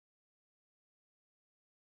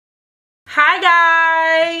Hi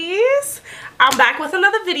guys, I'm back with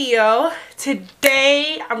another video.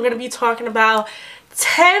 Today I'm going to be talking about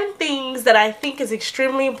 10 things that I think is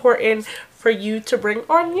extremely important for you to bring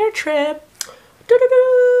on your trip.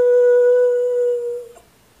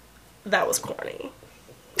 That was corny.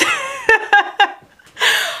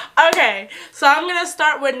 Okay, so I'm going to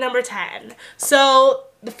start with number 10. So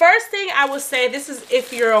the first thing I would say, this is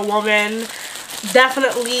if you're a woman,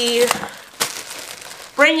 definitely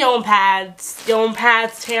bring your own pads,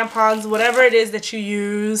 tampons, whatever it is that you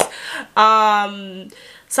use.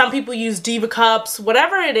 Some people use Diva cups,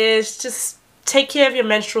 whatever it is, just take care of your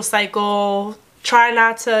menstrual cycle. Try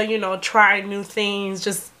not to, try new things.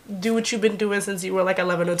 Just do what you've been doing since you were like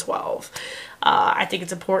 11 or 12. I think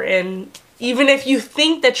it's important. Even if you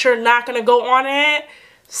think that you're not going to go on it,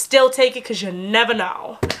 still take it because you never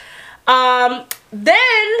know.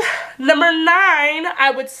 Then, number 9,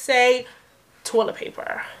 I would say toilet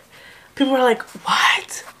paper. People are like,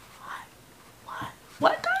 what?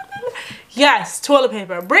 What? Yes, toilet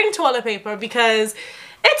paper. Bring toilet paper because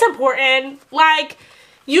it's important. Like,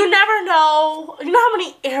 you never know. You know how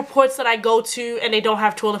many airports that I go to and they don't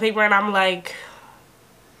have toilet paper and I'm like,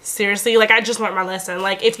 seriously? Like, I just learned my lesson.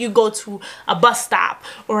 Like, if you go to a bus stop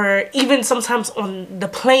or even sometimes on the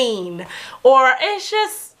plane, or it's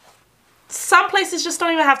just, some places just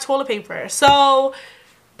don't even have toilet paper. So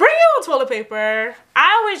bring your own toilet paper.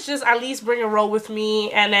 I always just at least bring a roll with me,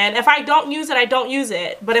 and then if I don't use it, I don't use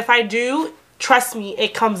it. But if I do, trust me,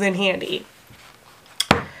 it comes in handy.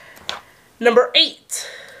 Number 8,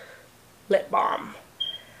 lip balm.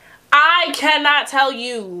 I cannot tell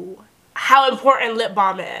you how important lip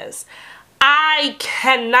balm is. I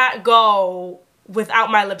cannot go without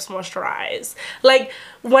my lips moisturized. Like,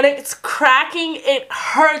 when it's cracking, it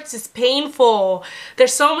hurts, it's painful.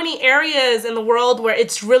 There's so many areas in the world where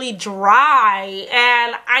it's really dry,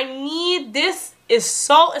 and I need, this is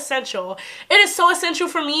so essential. It is so essential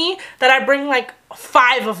for me that I bring like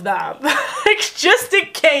 5 of them. Like, just in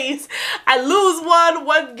case I lose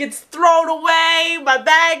one gets thrown away, my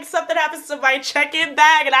bag, something happens to my check-in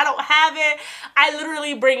bag and I don't have it. I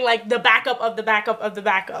literally bring like the backup of the backup of the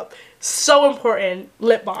backup. So important,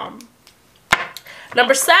 lip balm.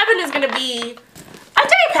 Number 7 is gonna be a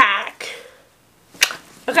day pack.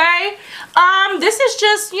 Okay? This is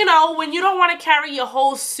just, when you don't want to carry your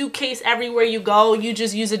whole suitcase everywhere you go, you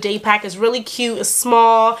just use a day pack. It's really cute, it's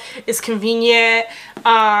small, it's convenient.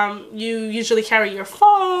 You usually carry your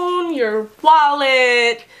phone, your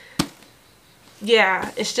wallet.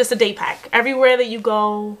 Yeah, it's just a day pack. Everywhere that you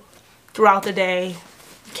go throughout the day,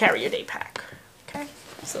 carry your day pack. Okay?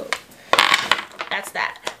 So that's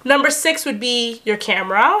that. Number 6 would be your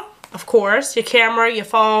camera. Of course, your camera, your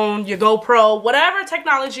phone, your GoPro, whatever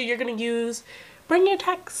technology you're going to use, bring your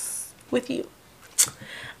techs with you.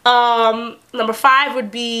 Number 5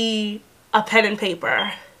 would be a pen and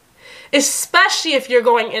paper. Especially if you're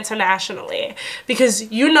going internationally. Because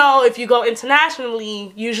if you go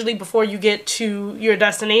internationally, usually before you get to your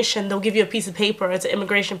destination, they'll give you a piece of paper. It's an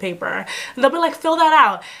immigration paper. And they'll be like, fill that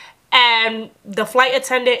out. And the flight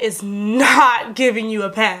attendant is not giving you a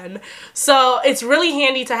pen. So it's really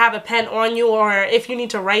handy to have a pen on you, or if you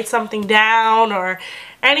need to write something down or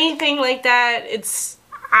anything like that.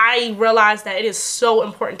 I realize that it is so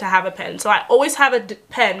important to have a pen. So I always have a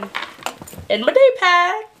pen in my day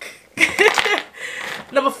pack.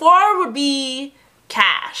 Number 4 would be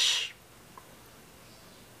cash.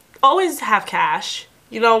 Always have cash.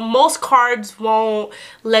 Most cards won't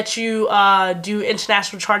let you do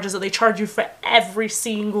international charges, or they charge you for every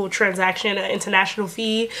single transaction an international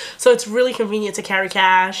fee. So it's really convenient to carry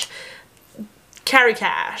cash. Carry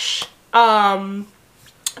cash. Number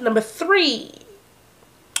 3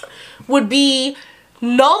 would be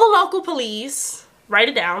know the local police. Write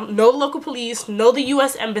it down. Know the local police, know the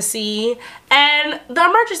U.S. Embassy, and the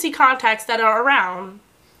emergency contacts that are around.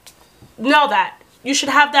 Know that. You should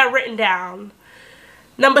have that written down.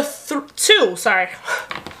 Number 2, sorry,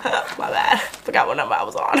 my bad, forgot what number I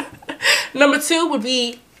was on. Number 2 would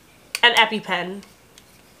be an EpiPen.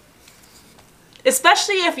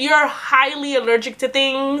 Especially if you're highly allergic to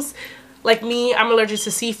things, like me, I'm allergic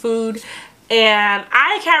to seafood, and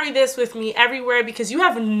I carry this with me everywhere because you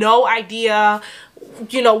have no idea,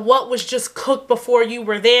 what was just cooked before you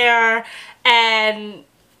were there, and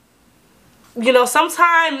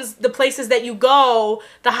sometimes the places that you go,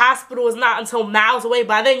 the hospital is not until miles away.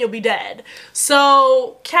 By then, you'll be dead.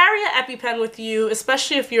 So carry an EpiPen with you,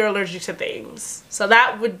 especially if you're allergic to things. So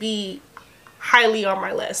that would be highly on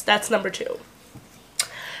my list. That's number 2.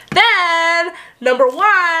 Then, number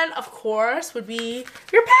 1, of course, would be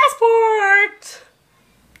your passport.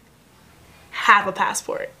 Have a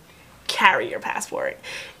passport. carry your passport.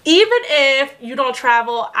 Even if you don't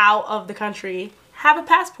travel out of the country, have a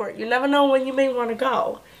passport. You never know when you may want to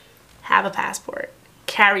go. Have a passport.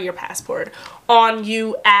 Carry your passport on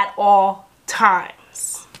you at all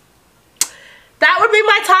times. That would be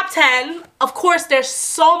my top 10. Of course, there's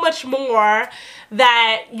so much more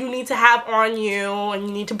that you need to have on you and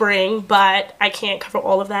you need to bring, but I can't cover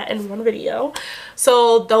all of that in one video.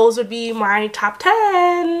 So those would be my top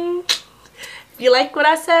 10. If you like what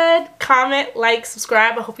I said, comment, like,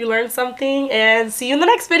 subscribe. I hope you learned something, and see you in the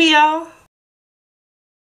next video.